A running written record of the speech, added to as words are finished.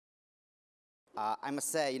I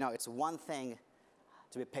must say, it's one thing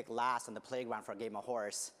to be picked last on the playground for a game of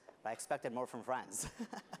horse, but I expected more from friends.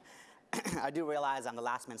 I do realize I'm the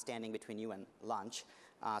last man standing between you and lunch,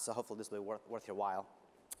 so hopefully this will be worth your while.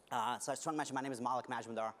 So I just want to mention, my name is Maulik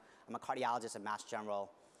Majmudar. I'm a cardiologist at Mass General,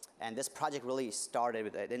 and this project really started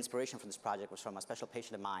with, the inspiration for this project was from a special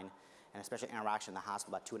patient of mine and a special interaction in the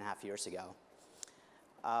hospital about 2.5 years ago.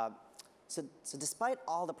 So despite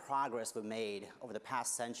all the progress we've made over the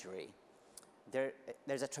past century,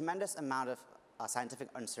 there's a tremendous amount of scientific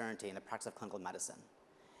uncertainty in the practice of clinical medicine.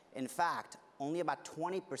 In fact, only about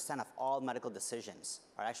 20% of all medical decisions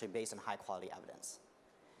are actually based on high-quality evidence.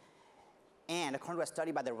 And according to a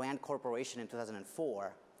study by the RAND Corporation in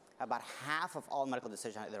 2004, about half of all medical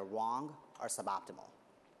decisions are either wrong or suboptimal.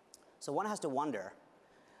 So one has to wonder,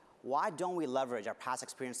 why don't we leverage our past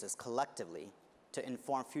experiences collectively to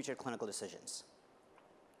inform future clinical decisions?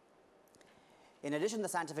 In addition to the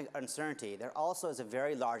scientific uncertainty, there also is a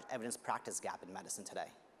very large evidence practice gap in medicine today.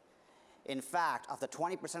 In fact, of the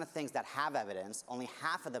 20% of things that have evidence, only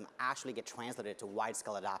half of them actually get translated to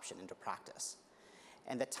wide-scale adoption into practice.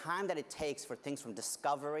 And the time that it takes for things from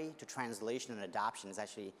discovery to translation and adoption is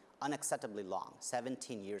actually unacceptably long,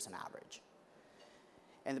 17 years on average.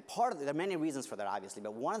 And there are many reasons for that, obviously,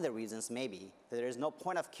 but one of the reasons may be that there is no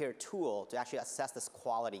point-of-care tool to actually assess this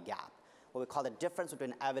quality gap, what we call the difference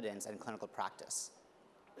between evidence and clinical practice.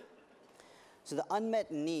 So the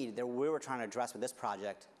unmet need that we were trying to address with this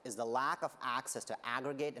project is the lack of access to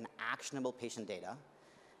aggregate and actionable patient data,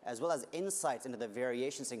 as well as insights into the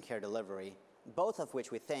variations in care delivery, both of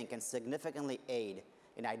which we think can significantly aid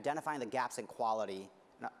in identifying the gaps in quality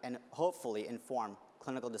and hopefully inform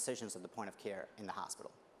clinical decisions at the point of care in the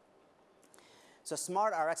hospital. So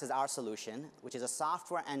SmartRx is our solution, which is a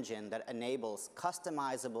software engine that enables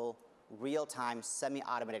customizable, real-time,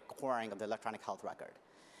 semi-automated querying of the electronic health record.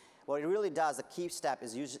 What it really does, the key step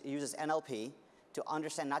is uses NLP to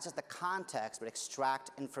understand not just the context, but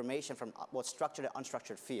extract information from both structured and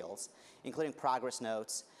unstructured fields, including progress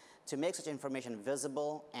notes, to make such information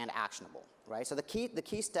visible and actionable, right? So the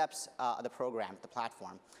key steps of the program, the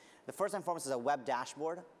platform, the first and foremost is a web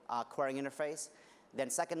dashboard querying interface.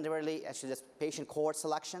 Then secondarily, actually this patient cohort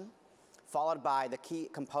selection, followed by the key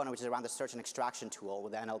component, which is around the search and extraction tool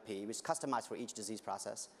with the NLP, which is customized for each disease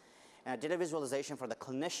process. And a data visualization for the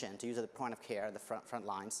clinician to use at the point of care, the front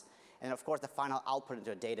lines. And of course, the final output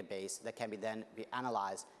into a database that can then be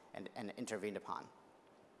analyzed and intervened upon.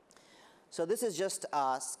 So this is just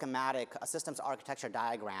a schematic, a systems architecture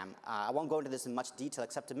diagram. I won't go into this in much detail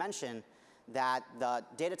except to mention that the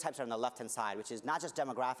data types are on the left-hand side, which is not just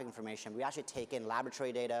demographic information. We actually take in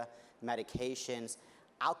laboratory data, medications,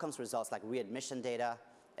 outcomes results like readmission data,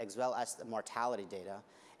 as well as the mortality data.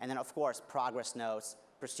 And then, of course, progress notes,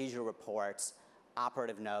 procedural reports,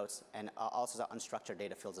 operative notes, and also the unstructured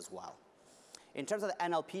data fields as well. In terms of the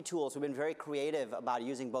NLP tools, we've been very creative about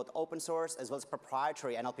using both open source as well as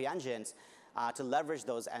proprietary NLP engines to leverage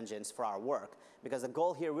those engines for our work, because the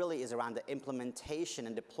goal here really is around the implementation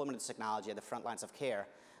and deployment of this technology at the front lines of care,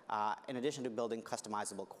 in addition to building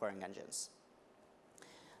customizable querying engines.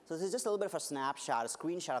 So this is just a little bit of a snapshot, a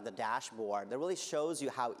screenshot of the dashboard that really shows you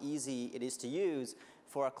how easy it is to use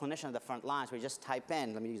for a clinician at the front lines. We just type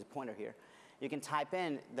in, let me use a pointer here. You can type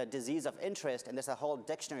in the disease of interest, and there's a whole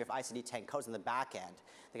dictionary of ICD-10 codes in the back end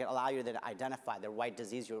that can allow you to identify the right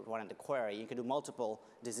disease you're wanting to query. You can do multiple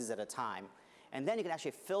diseases at a time. And then you can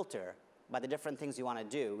actually filter by the different things you want to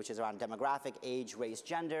do, which is around demographic, age, race,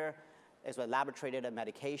 gender, as well as laboratory data,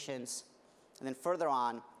 medications. And then further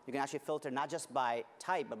on, you can actually filter not just by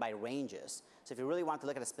type, but by ranges. So if you really want to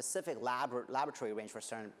look at a specific laboratory range for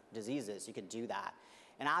certain diseases, you could do that.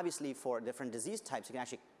 And obviously, for different disease types, you can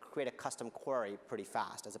actually create a custom query pretty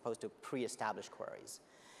fast, as opposed to pre-established queries.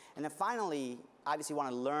 And then finally, obviously, you want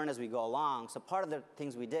to learn as we go along. So part of the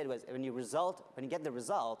things we did was when you get the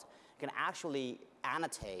result, you can actually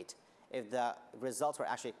annotate if the results were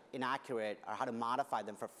actually inaccurate or how to modify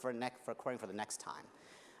them for querying for the next time.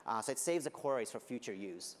 So it saves the queries for future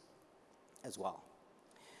use as well.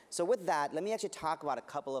 So with that, let me actually talk about a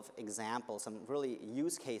couple of examples, some really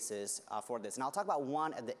use cases for this. And I'll talk about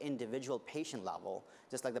one at the individual patient level,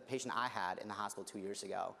 just like the patient I had in the hospital 2 years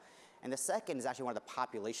ago. And the second is actually one at the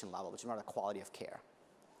population level, which is more the quality of care.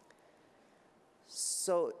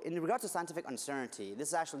 So in regards to scientific uncertainty,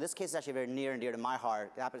 this case is actually very near and dear to my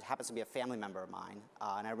heart. It happens to be a family member of mine.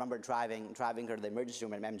 And I remember driving her to the emergency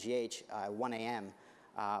room at MGH at 1 a.m.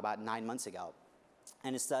 About 9 months ago.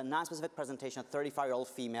 And it's a non-specific presentation of a 35-year-old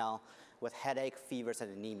female with headache, fevers,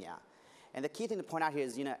 and anemia. And the key thing to point out here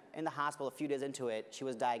is, in the hospital, a few days into it, she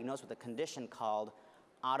was diagnosed with a condition called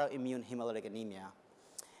autoimmune hemolytic anemia.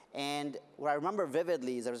 And what I remember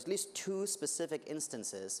vividly is there was at least 2 specific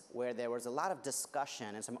instances where there was a lot of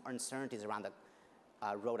discussion and some uncertainties around the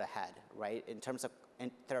road ahead, right, in terms of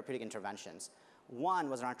therapeutic interventions. One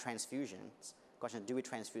was around transfusions, question, do we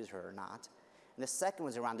transfuse her or not? And the second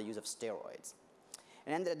was around the use of steroids.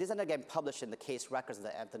 And these ended up getting published in the case records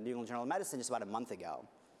at the New England Journal of Medicine just about a month ago.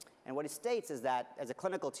 And what it states is that as a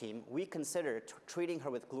clinical team, we consider treating her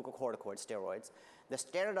with glucocorticoid steroids the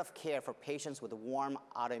standard of care for patients with warm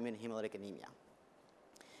autoimmune hemolytic anemia.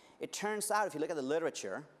 It turns out, if you look at the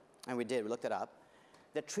literature, and we looked it up,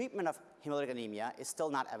 the treatment of hemolytic anemia is still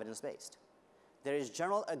not evidence-based. There is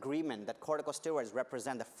general agreement that corticosteroids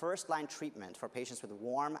represent the first-line treatment for patients with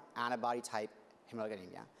warm antibody-type hemolytic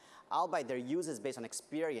anemia, albeit their use is based on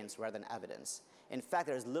experience rather than evidence. In fact,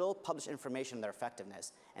 there is little published information on their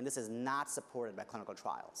effectiveness, and this is not supported by clinical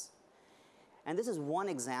trials. And this is one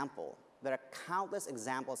example. There are countless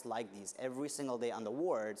examples like these every single day on the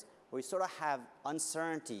wards where we sort of have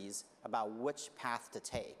uncertainties about which path to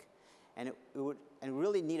take. And we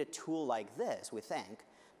really need a tool like this, we think,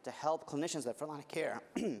 to help clinicians at frontline care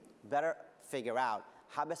better figure out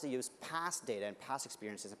how best to use past data and past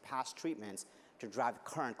experiences and past treatments to drive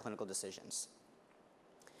current clinical decisions.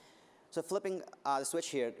 So flipping the switch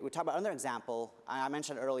here, we talk about another example. I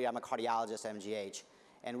mentioned earlier I'm a cardiologist at MGH,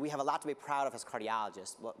 and we have a lot to be proud of as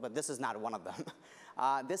cardiologists, but this is not one of them.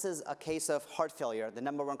 This is a case of heart failure, the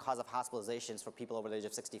 #1 cause of hospitalizations for people over the age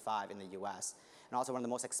of 65 in the US, and also one of the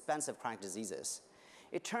most expensive chronic diseases.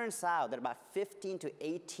 It turns out that about 15 to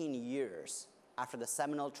 18 years after the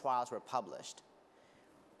seminal trials were published,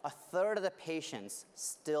 1/3 of the patients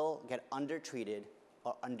still get undertreated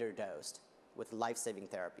or underdosed with life-saving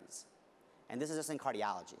therapies. And this is just in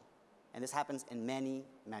cardiology. And this happens in many,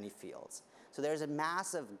 many fields. So there's a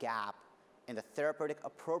massive gap in the therapeutic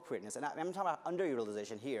appropriateness. And I'm talking about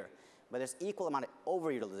underutilization here, but there's equal amount of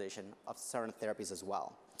overutilization of certain therapies as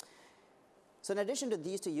well. So in addition to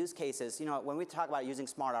these 2 use cases, when we talk about using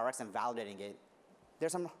SmartRx and validating it,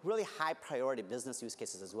 there's some really high priority business use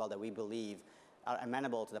cases as well that we believe are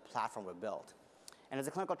amenable to the platform we built. And as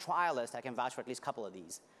a clinical trialist, I can vouch for at least a couple of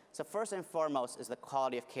these. So first and foremost is the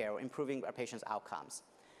quality of care, improving our patients' outcomes.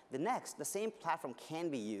 The next, the same platform can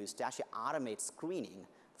be used to actually automate screening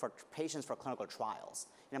for patients for clinical trials.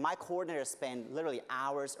 My coordinators spend literally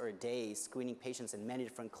hours or days screening patients in many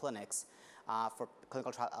different clinics for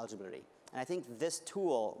clinical trial eligibility. And I think this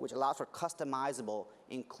tool, which allows for customizable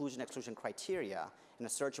inclusion-exclusion criteria and a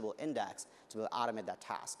searchable index to be able to automate that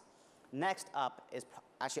task. Next up is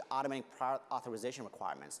actually automating prior authorization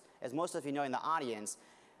requirements. As most of you know in the audience,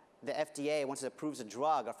 the FDA, once it approves a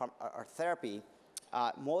drug or therapy,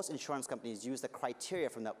 most insurance companies use the criteria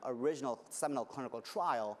from the original seminal clinical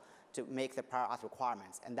trial to make the prior auth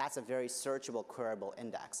requirements. And that's a very searchable, queryable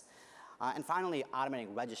index. And finally,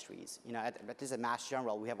 automating registries. At least at Mass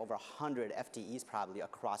General, we have over 100 FTEs probably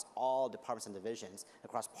across all departments and divisions,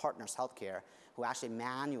 across Partners Healthcare, who actually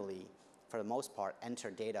manually, for the most part,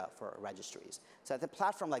 enter data for registries. So the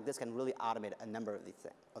platform like this can really automate a number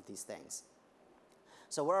of these things.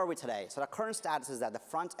 So where are we today? So the current status is that the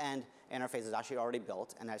front-end interface is actually already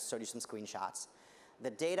built, and I showed you some screenshots.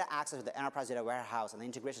 The data access to the enterprise data warehouse and the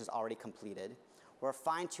integration is already completed. We're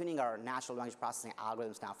fine-tuning our natural language processing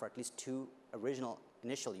algorithms now for at least 2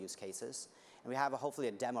 initial use cases, and we have hopefully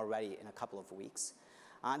a demo ready in a couple of weeks.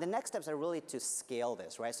 The next steps are really to scale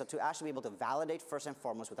this, right? So to actually be able to validate first and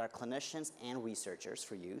foremost with our clinicians and researchers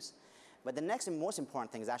for use. But the next and most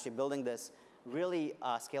important thing is actually building this really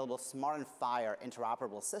scalable, smart and fire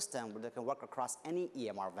interoperable system that can work across any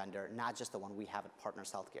EMR vendor, not just the one we have at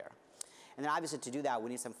Partners Healthcare. And then obviously to do that,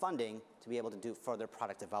 we need some funding to be able to do further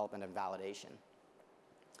product development and validation.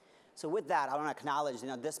 So with that, I want to acknowledge,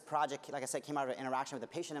 this project, like I said, came out of an interaction with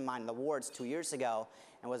a patient in mind in the wards 2 years ago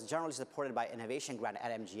and was generally supported by Innovation Grant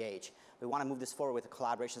at MGH. We want to move this forward with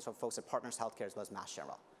collaborations from folks at Partners Healthcare as well as Mass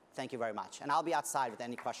General. Thank you very much. And I'll be outside with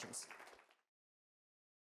any questions.